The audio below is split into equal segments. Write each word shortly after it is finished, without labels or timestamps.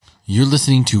You're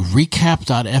listening to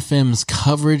Recap.fm's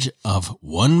coverage of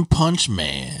One Punch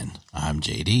Man. I'm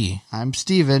JD. I'm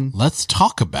Steven. Let's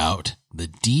talk about the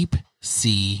Deep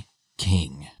Sea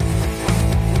King.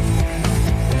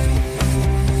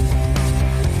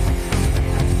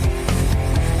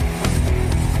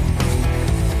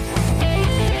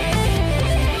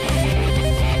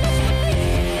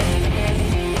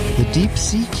 The Deep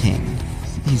Sea King.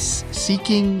 He's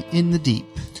seeking in the deep.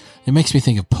 It makes me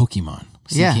think of Pokemon.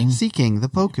 Seeking. Yeah, Seeking, the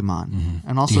Pokemon. Mm-hmm.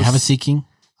 And also, do you have a Seeking?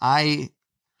 I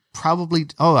definitely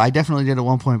did at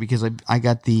one point because I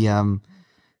got the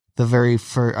very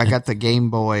first, I got the Game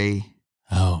Boy.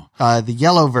 Oh. The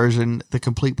yellow version, the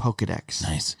complete Pokedex.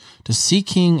 Nice. Does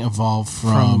Seeking evolve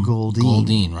from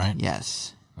Goldeen, right?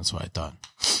 Yes. That's what I thought.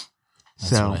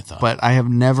 What I thought. But I have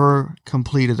never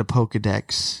completed a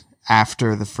Pokedex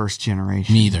after the first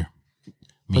generation. Me either.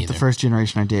 But the first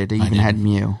generation I did. I even had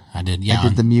Mew. I did, yeah. I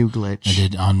did the Mew glitch. I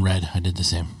did on Red. I did the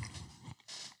same.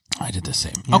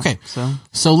 Yeah, okay.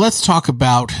 So let's talk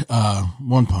about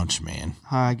One Punch Man.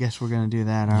 I guess we're going to do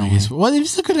that, aren't we? Well, it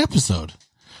was a good episode.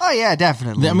 Oh, yeah,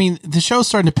 definitely. I mean, the show's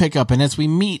starting to pick up, and as we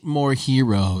meet more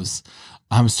heroes,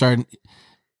 I'm starting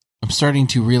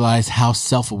to realize how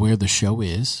self-aware the show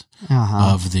is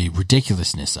of the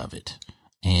ridiculousness of it,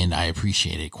 and I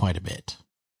appreciate it quite a bit.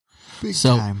 Big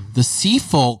time. The Sea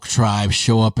Folk tribe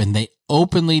show up, and they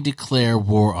openly declare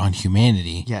war on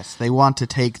humanity. Yes, they want to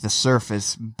take the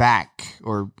surface back,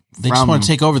 They just want to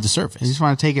take over the surface. They just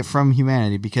want to take it from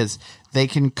humanity because they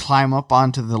can climb up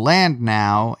onto the land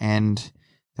now, and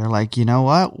they're like, you know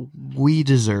what? We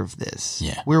deserve this.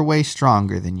 Yeah. We're way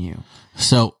stronger than you.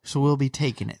 So we'll be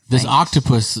taking it. This Thanks.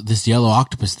 octopus, this yellow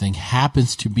octopus thing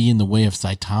happens to be in the way of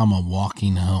Saitama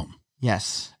walking home.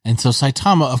 Yes. And so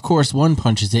Saitama, of course, one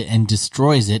punches it and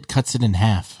destroys it, cuts it in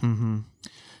half. Mm-hmm.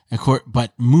 Of course,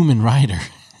 but Moomin Rider.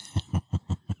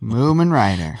 Moomin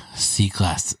Rider.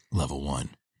 C-Class level 1.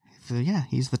 So, yeah,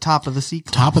 he's the top of the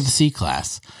C-Class. Top of the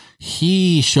C-Class.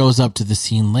 He shows up to the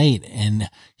scene late and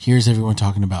hears everyone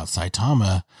talking about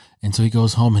Saitama. And so he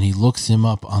goes home and he looks him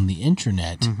up on the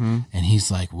internet. And he's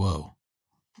like, whoa,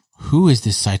 who is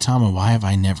this Saitama? Why have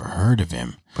I never heard of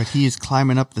him? But he is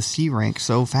climbing up the C rank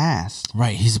so fast.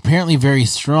 Right. He's apparently very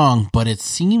strong, but it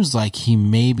seems like he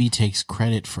maybe takes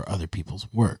credit for other people's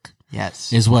work.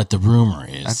 Yes. Is what the rumor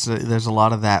is. There's a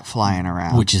lot of that flying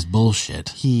around. Which is bullshit.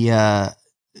 He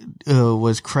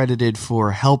was credited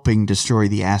for helping destroy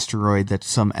the asteroid that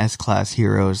some S-Class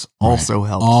heroes also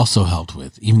helped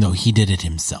with, even though he did it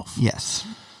himself. Yes.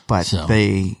 But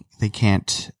they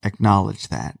can't acknowledge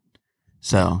that.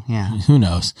 So, yeah. Who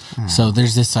knows? So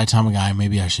there's this Saitama guy.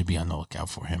 Maybe I should be on the lookout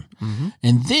for him. Mm-hmm.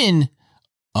 And then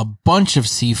a bunch of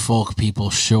Sea Folk people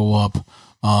show up,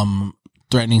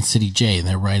 threatening City J.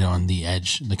 They're right on the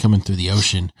edge. They're coming through the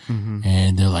ocean. Mm-hmm.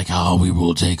 And they're like, oh, we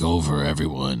will take over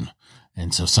everyone.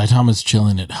 And so Saitama's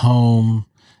chilling at home.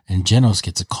 And Genos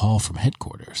gets a call from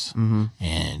headquarters. Mm-hmm.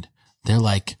 And they're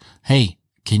like, hey,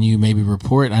 can you maybe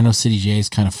report? I know City J is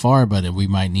kind of far, but we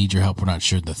might need your help. We're not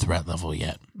sure the threat level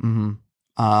yet. Mm-hmm.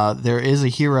 There is a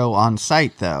hero on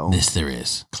site, though. This there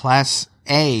is. Class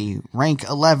A, rank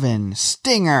 11,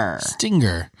 Stinger.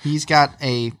 He's got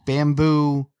a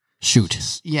bamboo...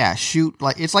 shoot. Yeah, shoot.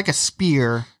 It's like a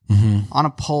spear on a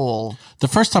pole. The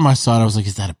first time I saw it, I was like,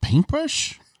 is that a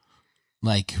paintbrush?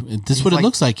 Like, this is what it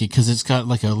looks like, because it's got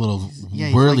like a little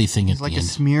whirly thing at the end.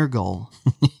 He's like a Smeargle.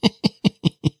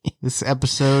 This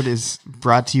episode is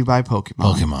brought to you by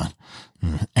Pokemon.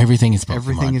 Everything is Pokemon.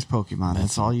 Everything is Pokemon.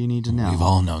 That's all you need to know. We've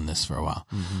all known this for a while.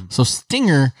 Mm-hmm. So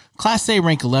Stinger, Class A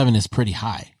rank 11 is pretty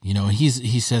high. You know, he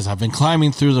says, I've been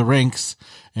climbing through the ranks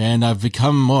and I've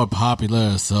become more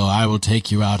popular, so I will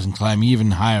take you out and climb even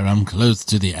higher. I'm close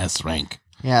to the S rank.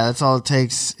 Yeah, that's all it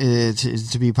takes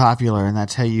to be popular, and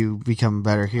that's how you become a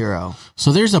better hero.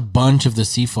 So there's a bunch of the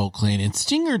Sea Folk clan, and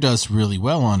Stinger does really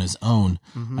well on his own.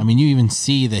 Mm-hmm. I mean, you even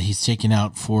see that he's taken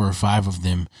out 4 or 5 of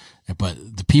them,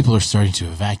 but the people are starting to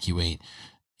evacuate.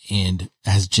 And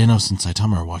as Genos and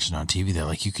Saitama are watching on TV, they're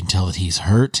like, you can tell that he's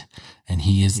hurt and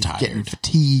he's tired. Getting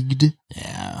fatigued.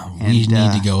 Yeah, we need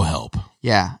to go help.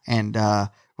 Yeah, and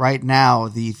right now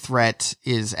the threat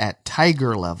is at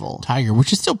Tiger level. Tiger,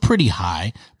 which is still pretty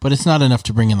high, but it's not enough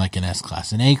to bring in like an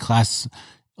S-Class. An A-Class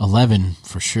 11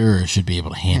 for sure should be able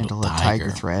to handle a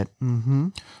Tiger threat. Mm-hmm.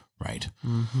 Right.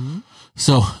 Mm-hmm.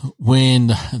 So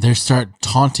when they start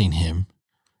taunting him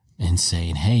and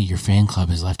saying, hey, your fan club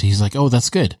has left, he's like, oh, that's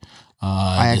good.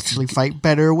 I actually fight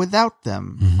better without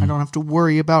them. Mm-hmm. I don't have to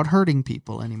worry about hurting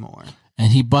people anymore.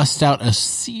 and he busts out a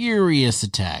serious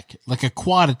attack, like a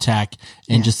quad attack,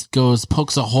 and just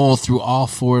pokes a hole through all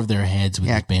 4 of their heads with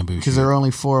his bamboo because shoot. there are only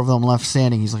 4 of them left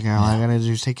standing. He's like, all I gotta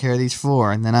do is take care of these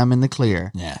 4, and then I'm in the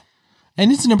clear. Yeah.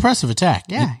 And it's an impressive attack.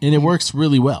 Yeah. And it works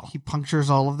really well. He punctures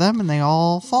all of them, and they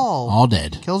all fall. All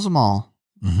dead. Kills them all.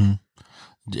 Mm-hmm.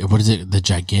 What is it? The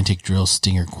gigantic drill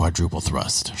stinger quadruple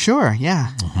thrust. Sure,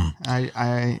 yeah.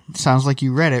 I sounds like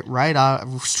you read it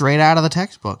straight out of the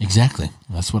textbook. Exactly.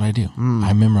 That's what I do.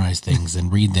 I memorize things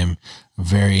and read them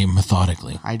very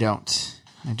methodically. I don't.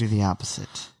 I do the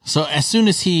opposite. So as soon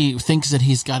as he thinks that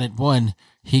he's got it won,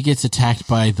 he gets attacked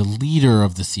by the leader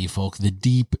of the Sea Folk, the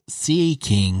Deep Sea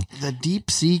King. The Deep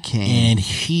Sea King. And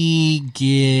he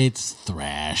gets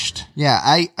thrashed. Yeah,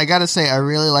 I gotta say, I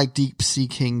really like Deep Sea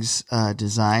King's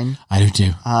design. I do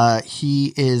too.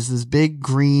 He is this big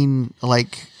green,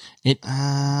 like,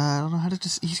 I don't know how to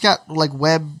just, he's got like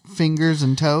web fingers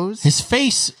and toes. His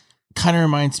face kind of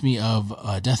reminds me of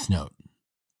Death Note.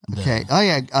 Okay. Oh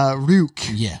yeah,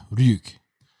 Ryuk. Yeah, Ryuk.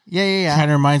 Yeah.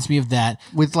 Kind of reminds me of that.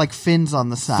 With like fins on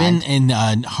the side. Fin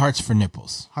and hearts for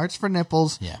nipples. Hearts for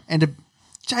nipples. Yeah. And a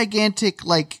gigantic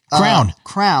like crown.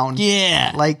 Crown.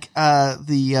 Yeah. Like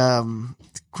the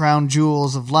crown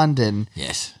jewels of London.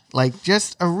 Yes. Like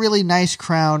just a really nice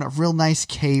crown, a real nice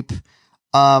cape.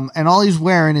 And all he's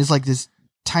wearing is like this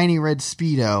tiny red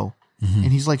Speedo,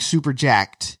 and he's like super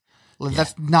jacked.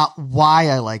 That's not why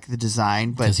I like the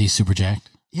design, but because he's super jacked.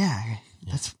 Yeah.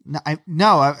 That's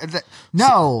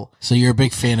no. So you're a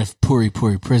big fan of Puri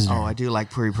Puri Prisoner. Oh, I do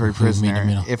like Puri Puri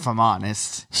Prisoner, if I'm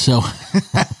honest. So,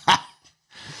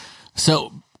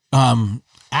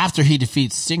 after he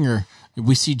defeats Stinger,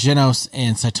 we see Genos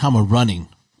and Saitama running.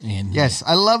 And yes,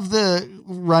 I love the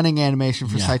running animation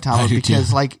for Saitama because,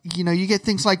 too. like, you know, you get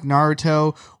things like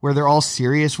Naruto where they're all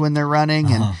serious when they're running,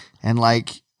 and like,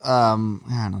 I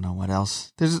don't know what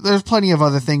else. There's plenty of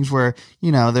other things where,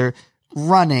 you know, they're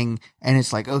running and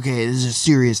it's like, okay, this is a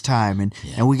serious time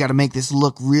and we got to make this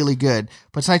look really good.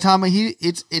 But Saitama,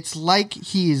 it's like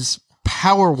he's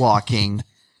power walking,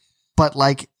 but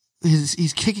like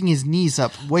he's kicking his knees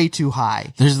up way too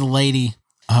high. There's the lady,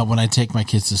 when I take my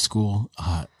kids to school,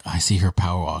 I see her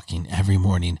power walking every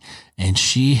morning, and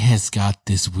she has got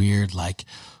this weird, like,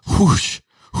 whoosh,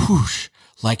 whoosh,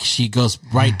 like she goes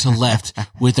right to left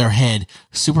with her head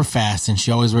super fast, and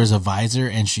she always wears a visor,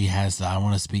 and she has the I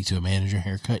want to speak to a manager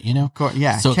haircut, you know?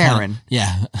 Yeah, so Karen.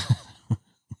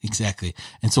 Exactly.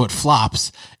 And so it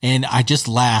flops, and I just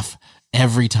laugh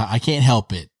every time. I can't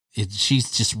help it.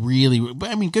 She's just really,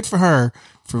 I mean, good for her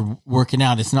for working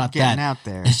out. It's not getting that out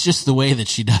there. It's just the way that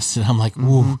she does it. I'm like,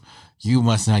 ooh, you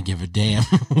must not give a damn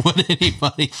what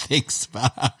anybody thinks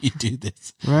about how you do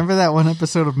this. Remember that one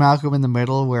episode of Malcolm in the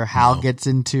Middle where Hal gets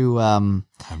into,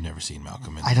 I've never seen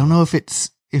Malcolm in the I don't know if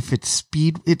it's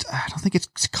speed. I don't think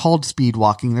it's called speed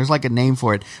walking. There's like a name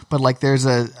for it, but like there's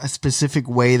a specific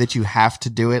way that you have to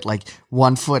do it. Like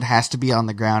one foot has to be on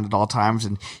the ground at all times,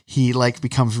 and he like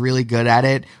becomes really good at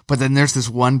it. But then there's this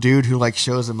one dude who like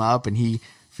shows him up, and he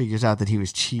figures out that he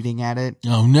was cheating at it.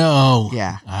 Oh no!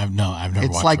 Yeah, I've never.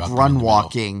 It's like run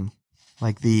walking,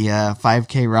 like the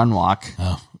 5K run walk.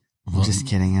 Oh, well, I'm just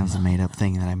kidding. That was a made up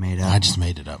thing that I made up. I just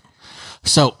made it up.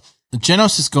 So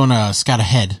Genos is going to scout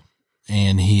ahead,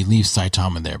 and he leaves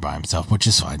Saitama there by himself, which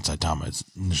is fine.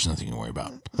 There's nothing to worry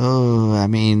about. Oh, I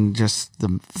mean, just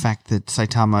the fact that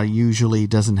Saitama usually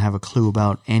doesn't have a clue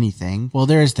about anything. Well,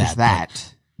 there's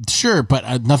that. Sure,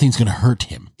 but nothing's going to hurt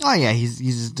him. Oh yeah,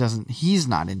 he's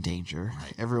not in danger.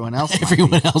 Right. Everyone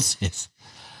else is.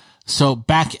 So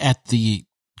back at the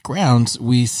grounds,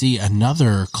 we see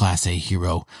another Class A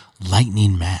hero,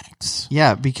 Lightning Max.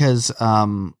 Yeah, because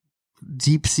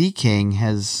Deep Sea King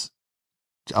has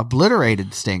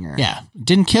obliterated Stinger. Yeah,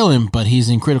 didn't kill him, but he's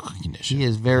in critical condition. He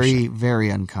is very,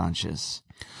 very unconscious.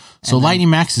 So Lightning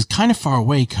Max is kind of far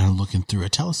away, kind of looking through a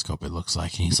telescope, it looks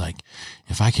like. And he's like,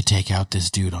 if I could take out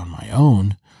this dude on my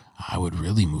own, I would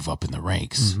really move up in the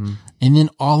ranks. Mm-hmm. And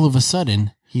then all of a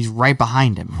sudden, he's right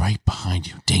behind him. Right behind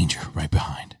you. Danger, right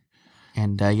behind.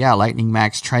 And Lightning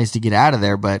Max tries to get out of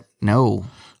there, but no.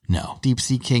 Deep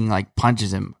Sea King like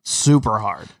punches him super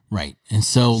hard. Right. And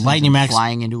so Lightning Max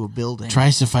flying into a building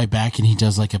tries to fight back, and he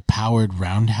does like a powered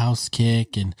roundhouse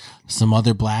kick and some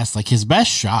other blasts, like his best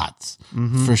shots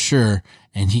for sure.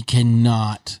 And he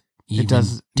cannot even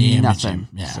damage him.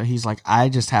 Yeah. So he's like, I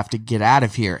just have to get out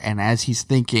of here. And as he's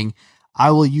thinking,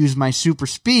 I will use my super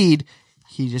speed,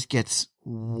 he just gets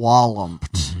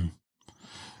walloped. Mm-hmm.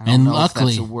 And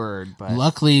luckily, that's a word, but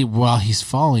luckily, while he's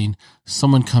falling,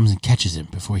 someone comes and catches him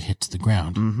before he hits the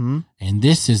ground. Mm-hmm. And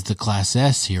this is the Class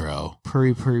S hero,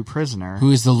 Puri Puri Prisoner, who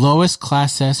is the lowest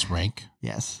Class S rank.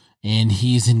 Yes, and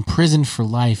he's in prison for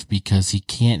life because he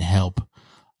can't help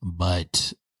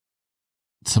but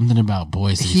something about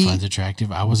boys that he finds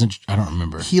attractive. I don't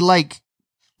remember. He like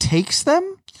takes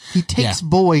them. He takes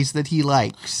boys that he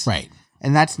likes. Right.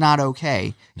 And that's not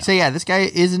okay. No. So yeah, this guy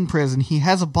is in prison. He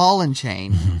has a ball and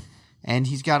chain, and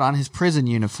he's got on his prison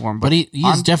uniform. But he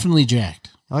is definitely jacked.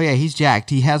 Oh yeah, he's jacked.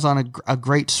 He has on a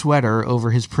great sweater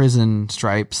over his prison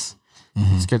stripes.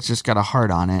 It's just got a heart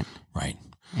on it. Right.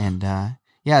 And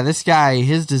yeah, this guy,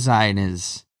 his design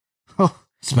is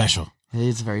special. It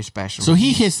is very special. So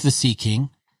he hits the Sea King,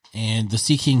 and the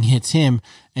Sea King hits him,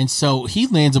 and so he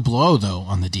lands a blow though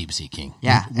on the Deep Sea King.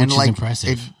 Yeah, which is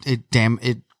impressive. It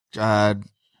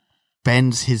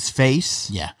bends his face.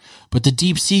 Yeah, but the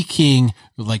Deep Sea King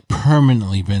like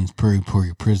permanently bends Puri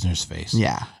Prisoner's face.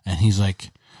 Yeah, and he's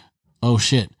like, "Oh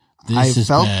shit, this is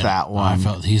felt bad. That one. I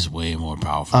felt he's way more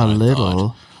powerful. A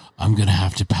little. I'm gonna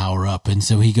have to power up," and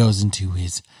so he goes into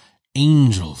his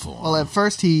angel form. Well, at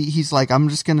first he's like, "I'm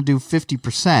just gonna do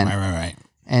 50%." Right.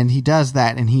 And he does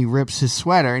that, and he rips his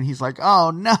sweater, and he's like, "Oh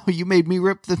no, you made me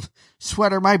rip the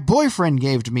sweater my boyfriend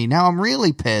gave to me. Now I'm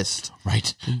really pissed."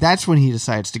 Right. And that's when he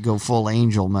decides to go full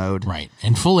angel mode. Right.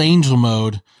 In full angel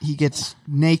mode, he gets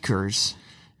nakers.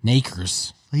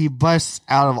 He busts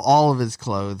out of all of his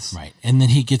clothes. Right. And then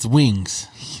he gets wings.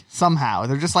 Somehow.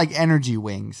 They're just like energy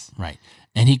wings. Right.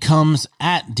 And he comes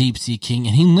at Deep Sea King,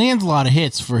 and he lands a lot of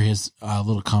hits for his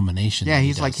little combination. Yeah,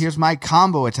 he's like, "Here's my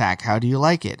combo attack. How do you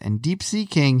like it?" And Deep Sea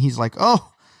King, he's like,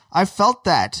 "Oh, I felt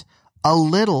that a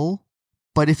little,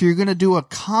 but if you're going to do a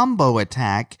combo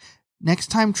attack, next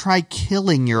time try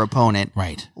killing your opponent.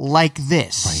 Right. Like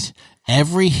this." Right.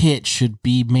 Every hit should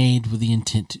be made with the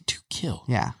intent to kill.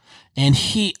 Yeah. And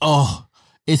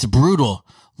it's brutal.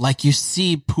 Like you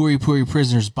see Puri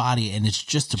Prisoner's body, and it's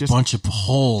just a bunch of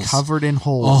holes. Covered in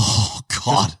holes. Oh,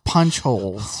 God. Just punch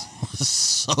holes.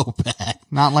 So bad.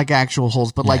 Not like actual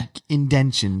holes, but like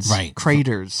indentions. Right.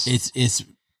 Craters. It's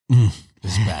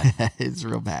bad. It's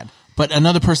real bad. But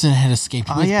another person had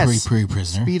escaped with Puri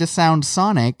Prisoner. Speed of Sound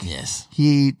Sonic. Yes.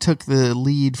 He took the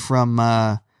lead from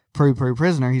Puri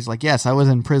Prisoner. He's like, "Yes, I was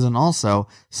in prison also.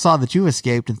 Saw that you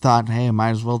escaped and thought, hey, I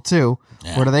might as well too."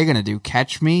 Yeah. What are they going to do?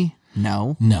 Catch me?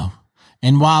 No.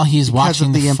 And while he's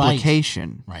watching the fight,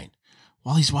 implication. Right.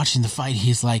 While he's watching the fight,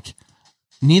 he's like,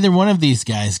 neither one of these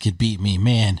guys could beat me.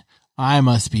 Man, I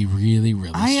must be really, really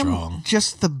strong. I am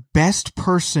just the best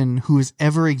person who has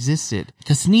ever existed.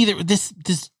 Because neither this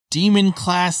demon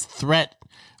class threat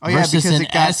versus an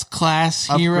S-class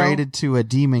hero upgraded to a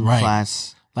demon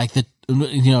class. Like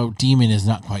demon is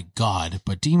not quite God,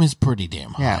 but demon is pretty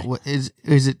damn high. Yeah.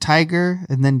 Is it tiger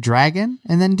and then dragon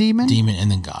and then demon? Demon and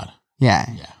then God. Yeah.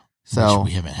 So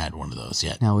we haven't had one of those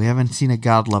yet. No, we haven't seen a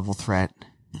God level threat.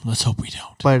 Let's hope we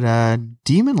don't. But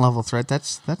demon level threat,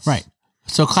 that's right.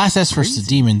 So class S versus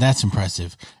demon, that's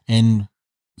impressive. And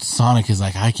Sonic is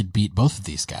like, I could beat both of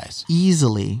these guys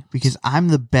easily because I'm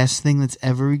the best thing that's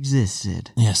ever existed.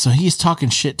 Yeah. So he's talking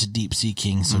shit to Deep Sea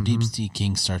King. So Deep Sea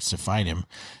King starts to fight him.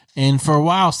 And for a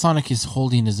while, Sonic is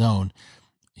holding his own.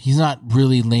 He's not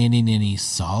really landing any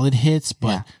solid hits,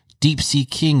 but Deep Sea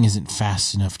King isn't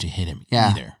fast enough to hit him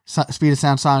either. Speed of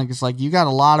Sound Sonic is like, "You got a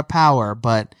lot of power,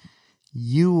 but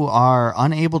you are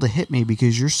unable to hit me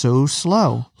because you're so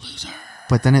slow." Loser.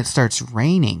 But then it starts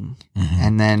raining,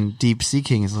 and then Deep Sea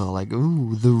King is a little like,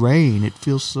 "Ooh, the rain! It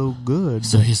feels so good."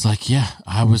 So he's like, "Yeah,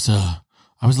 I was a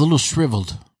little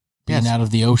shriveled being out of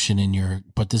the ocean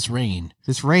but this rain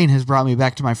has brought me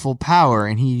back to my full power."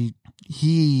 And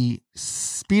he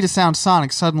Speed of Sound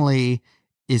Sonic suddenly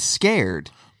is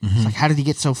scared. It's like, how did he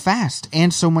get so fast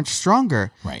and so much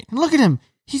stronger? Right. And look at him.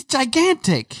 He's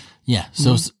gigantic. Yeah.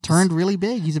 So he turned really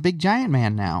big. He's a big giant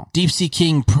man now. Deep Sea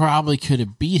King probably could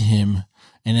have beat him.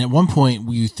 And at one point,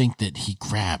 you think that he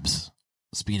grabs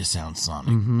Speed of Sound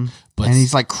Sonic. But and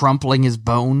he's like crumpling his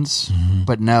bones.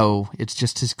 But no, it's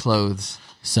just his clothes.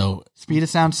 So Speed of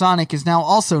Sound Sonic is now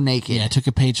also naked. Yeah, I took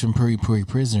a page from Puri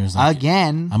Prisoners. Like,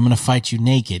 again. I'm going to fight you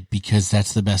naked because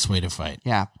that's the best way to fight.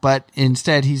 Yeah, but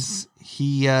instead he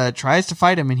tries to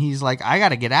fight him, and he's like, "I got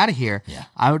to get out of here.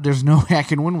 Yeah. There's no way I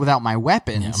can win without my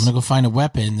weapons." Yeah, I'm going to go find a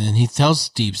weapon. And he tells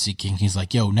Deep Sea King, he's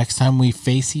like, "Yo, next time we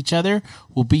face each other,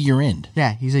 will be your end."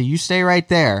 Yeah, he said, "You stay right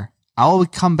there. I will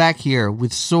come back here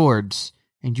with swords,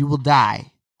 and you will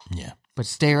die. Yeah. But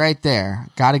stay right there.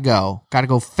 Gotta go. Gotta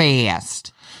go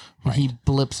fast." And he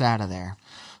blips out of there.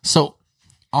 So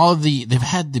they've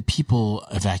had the people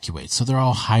evacuate. So they're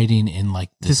all hiding in like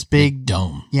this big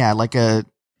dome. Yeah, like the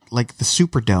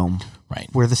Superdome. Right.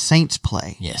 Where the Saints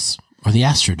play. Yes. Or the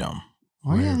Astrodome.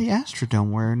 Oh yeah, the Astrodome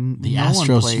where the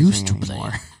Astros used to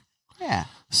play. Yeah.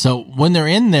 So when they're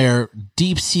in there,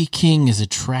 Deep Sea King is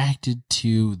attracted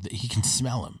to, he can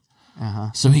smell him.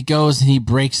 So he goes and he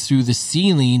breaks through the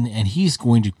ceiling and he's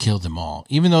going to kill them all,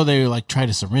 even though they like try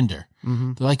to surrender.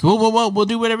 They're like, whoa, we'll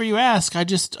do whatever you ask.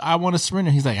 I want to surrender.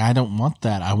 He's like, I don't want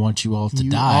that. I want you all to die.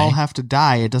 You all have to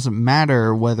die. It doesn't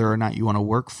matter whether or not you want to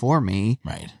work for me.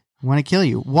 Right. I want to kill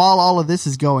you. While all of this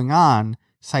is going on,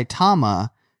 Saitama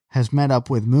has met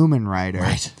up with Moomin Rider.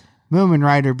 Right. Moomin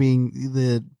Rider being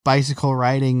the bicycle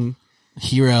riding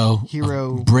hero,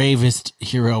 bravest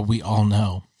hero we all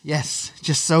know. Yes,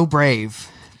 just so brave,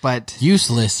 but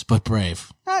useless, but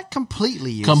brave. Not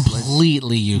completely useless.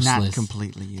 Completely useless. Not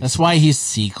completely useless. That's why he's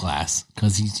C class,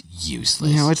 because he's useless.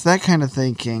 You know, it's that kind of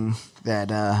thinking that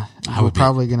we're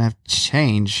probably going to have to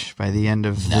change by the end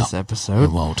of this episode.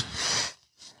 It won't.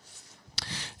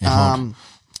 It won't.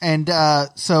 And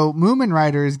so Moomin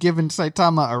Rider is giving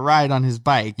Saitama a ride on his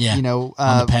bike. Yeah, you know,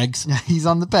 on the pegs. He's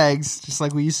on the pegs, just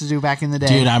like we used to do back in the day.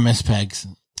 Dude, I miss pegs.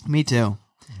 Me too.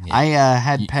 Yeah. I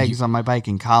had pegs on my bike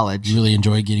in college. You really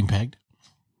enjoy getting pegged?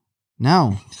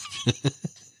 No.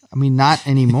 I mean, not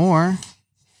anymore.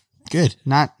 Good.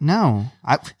 No.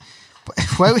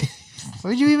 Why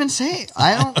would you even say it?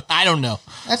 I don't know.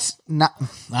 That's not.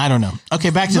 I don't know. Okay,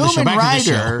 back to the show. Moomin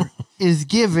Rider is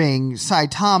giving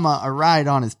Saitama a ride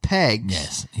on his pegs.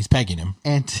 Yes, he's pegging him.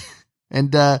 And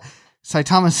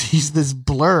Saitama sees this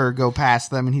blur go past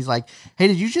them, and he's like, "Hey,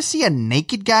 did you just see a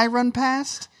naked guy run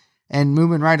past?" And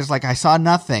Moomin Rider's like, "I saw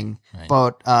nothing,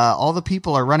 but all the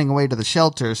people are running away to the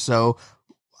shelter, so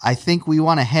I think we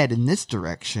want to head in this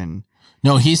direction."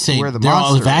 No, he's saying they're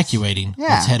all evacuating. Yeah.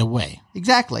 Let's head away.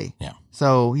 Exactly. Yeah.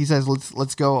 So he says,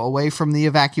 let's go away from the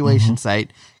evacuation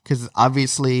site, because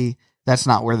obviously that's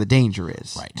not where the danger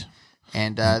is. Right.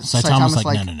 And Saitama's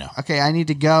like, no. Okay, I need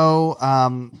to go.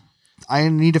 I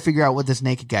need to figure out what this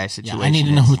naked guy situation is. I need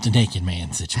to know what the naked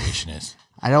man situation is.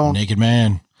 I don't. Naked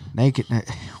man. Naked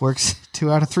works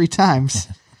 2 out of 3 times.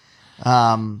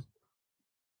 Where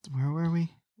were we?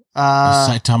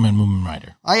 Saitama and Moomin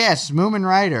Rider. Oh yes, Moomin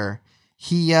Rider.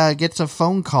 He gets a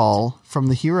phone call from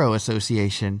the Hero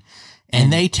Association,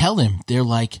 and they tell him, they're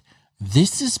like,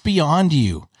 "This is beyond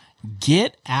you.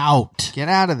 Get out. Get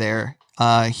out of there."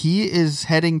 He is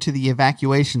heading to the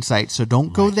evacuation site, so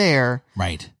don't go there.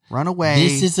 Right. Run away.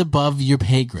 This is above your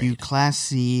pay grade. You Class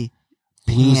C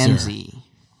Loser. pansy.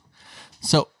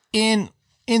 So in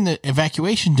the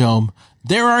evacuation dome,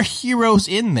 there are heroes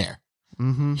in there.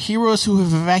 Heroes who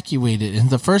have evacuated, and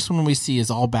the first one we see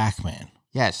is All Back Man.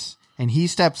 Yes, and he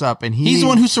steps up, and he's the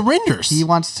one who surrenders. He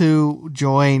wants to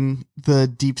join the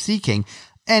Deep Sea King,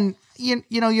 and you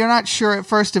know you're not sure at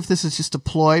first if this is just a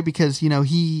ploy, because you know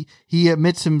he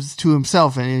admits him to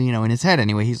himself, and you know in his head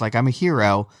anyway, he's like, "I'm a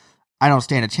hero. I don't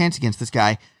stand a chance against this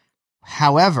guy."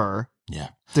 However,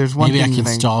 there's one maybe thing I can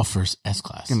stall for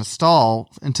S-Class. Going to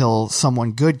stall until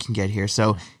someone good can get here.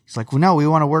 So he's like, "Well, no, we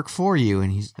want to work for you,"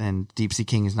 and Deep Sea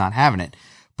King is not having it.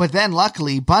 But then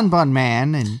luckily, Bun Bun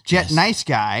Man and Jet Nice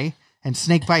Guy and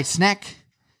Snakebite Snack,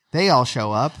 they all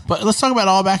show up. But let's talk about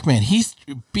All Back Man. He's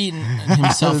beating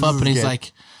himself up, and he's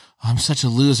like, "I'm such a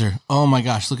loser. Oh my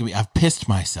gosh, look at me. I've pissed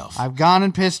myself. I've gone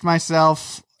and pissed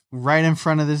myself right in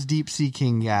front of this Deep Sea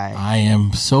King guy. I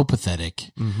am so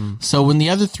pathetic." So when the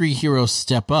other 3 heroes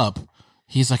step up,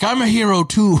 he's like, "I'm a hero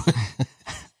too."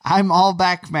 I'm All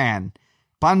Back Man.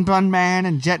 Bun Bun Man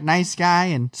and Jet Nice Guy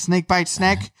and Snakebite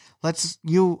Snack. Let's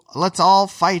all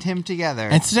fight him together.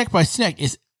 And Snakebite Snack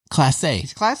is Class A.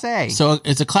 He's Class A. So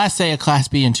it's a Class A, a Class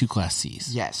B, and 2 Class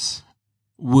Cs. Yes.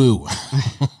 Woo.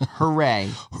 Hooray.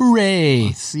 Hooray.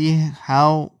 Let's see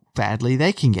how badly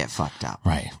they can get fucked up.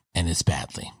 Right. And it's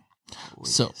badly.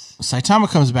 So Saitama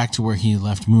comes back to where he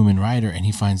left Moomin Rider, and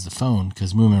he finds the phone,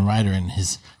 because Moomin Rider in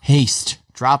his haste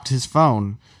dropped his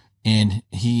phone. And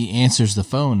he answers the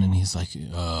phone, and he's like,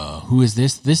 "Who is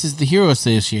this?" "This is the Hero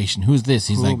Association. Who's this?"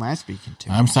 He's Who like, am I speaking to?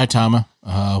 "I'm Saitama.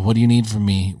 What do you need from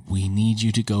me?" "We need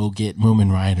you to go get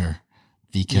Moomin Rider,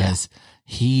 because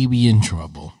he be in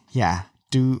trouble." Yeah.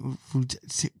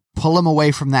 Pull him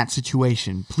away from that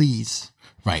situation, please.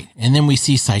 Right. And then we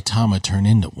see Saitama turn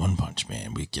into One Punch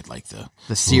Man. We get like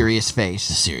the serious face.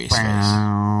 The serious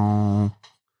face.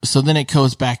 So then it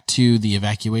goes back to the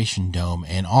evacuation dome,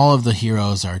 and all of the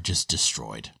heroes are just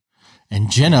destroyed. And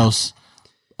Genos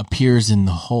appears in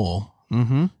the hole,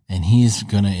 and he's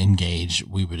going to engage,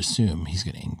 we would assume, he's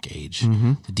going to engage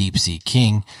the Deep Sea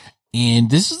King.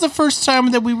 And this is the first time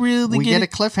that we really get a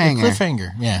cliffhanger. A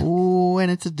cliffhanger, yeah. Ooh,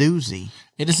 and it's a doozy.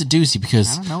 It is a doozy,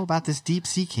 because I don't know about this Deep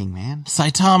Sea King, man.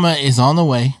 Saitama is on the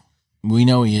way. We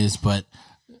know he is, but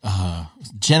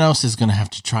Genos is going to have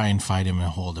to try and fight him and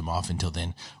hold him off until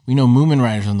then. We know Moomin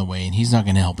Rider's on the way, and he's not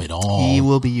going to help at all. He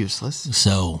will be useless.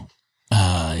 So,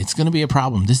 it's going to be a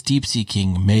problem. This Deep Sea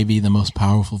King may be the most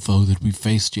powerful foe that we've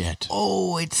faced yet.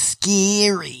 Oh, it's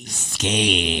scary.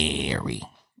 Scary.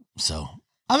 So,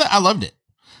 I loved it.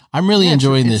 I'm really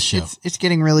enjoying this show. It's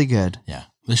getting really good. Yeah.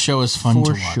 The show is fun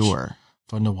to watch. For sure.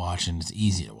 Fun to watch, and it's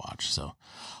easy to watch. So,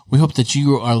 we hope that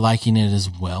you are liking it as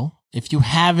well. If you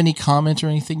have any comments or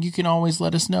anything, you can always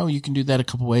let us know. You can do that a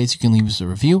couple ways. You can leave us a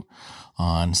review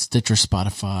on Stitcher,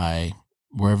 Spotify,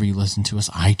 wherever you listen to us,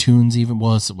 iTunes even.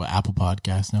 Well, it's Apple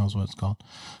Podcasts now is what it's called.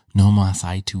 No mas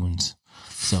iTunes.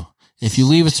 So if you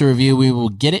leave us a review, we will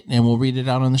get it and we'll read it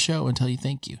out on the show and tell you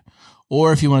thank you.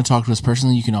 Or if you want to talk to us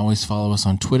personally, you can always follow us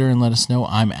on Twitter and let us know.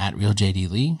 I'm at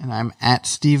RealJDLee. And I'm at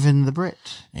Stephen the Brit.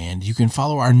 And you can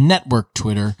follow our network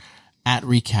Twitter at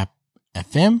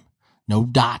RecapFM. No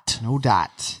dot.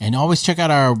 And always check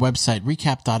out our website,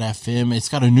 recap.fm. It's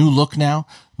got a new look now.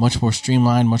 Much more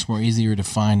streamlined, much more easier to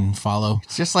find and follow.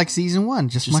 It's just like season 1,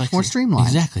 just much like more streamlined.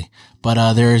 Exactly.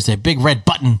 But there is a big red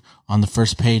button on the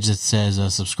first page that says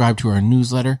subscribe to our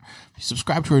newsletter. If you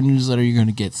subscribe to our newsletter, you're going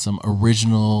to get some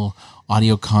original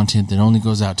audio content that only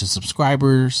goes out to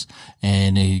subscribers,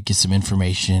 and you get some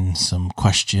information, some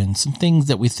questions, some things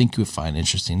that we think you would find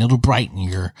interesting. It'll brighten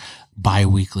your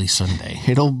bi-weekly Sunday.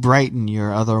 It'll brighten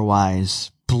your otherwise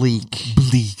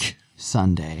bleak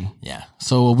Sunday. Yeah.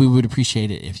 So we would appreciate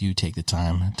it if you take the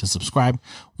time to subscribe.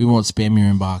 We won't spam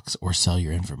your inbox or sell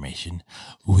your information.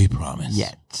 We promise.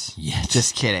 Yet.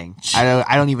 Just kidding.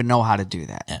 I don't even know how to do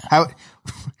that. Yeah.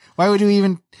 Why would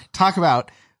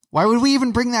we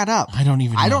even bring that up? I don't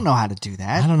even know. I don't know how to do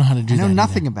that. I don't know how to do that. I know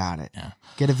nothing about it. Yeah.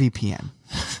 Get a VPN.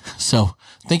 So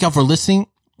thank y'all for listening.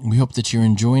 We hope that you're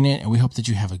enjoying it, and we hope that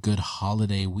you have a good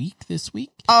holiday week this week.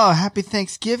 Oh, happy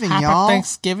Thanksgiving, y'all. Happy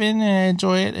Thanksgiving, and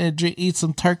enjoy it. Eat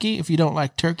some turkey. If you don't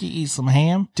like turkey, eat some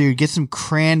ham. Dude, get some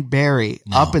cranberry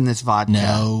up in this vodka.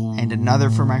 No. And another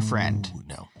for my friend.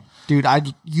 No. Dude,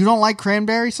 you don't like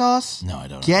cranberry sauce? No, I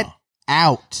don't. Get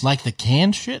out. Like the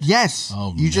canned shit? Yes.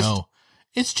 Oh, you no. Just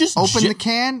it's just open the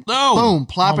can. No. Boom.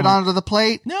 Plop it onto the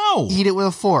plate. No. Eat it with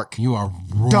a fork. You are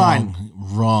wrong. Done.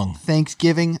 Wrong.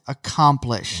 Thanksgiving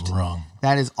accomplished. Wrong.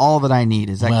 That is all that I need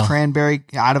is that cranberry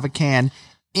out of a can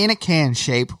in a can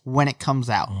shape when it comes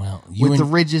out. Well, with the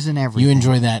ridges and everything. You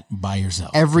enjoy that by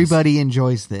yourself. Everybody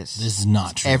enjoys this. This is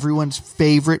not true. Everyone's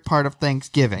favorite part of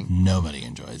Thanksgiving. Nobody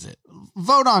enjoys it.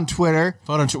 Vote on Twitter.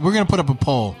 We're going to put up a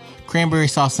poll. Cranberry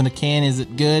sauce in a can, is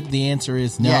it good? The answer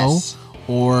is no. Yes.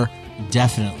 Or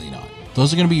definitely not.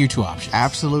 Those are going to be your two options.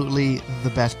 Absolutely the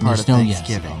best part of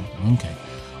Thanksgiving. Yes. Okay.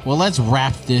 Well, let's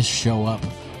wrap this show up.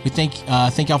 We thank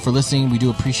y'all for listening. We do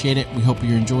appreciate it. We hope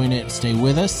you're enjoying it. Stay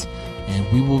with us. And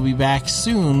we will be back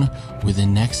soon with the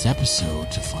next episode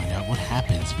to find out what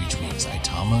happens between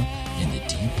Saitama and the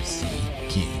Deep Sea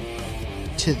King.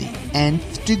 To the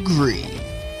nth degree.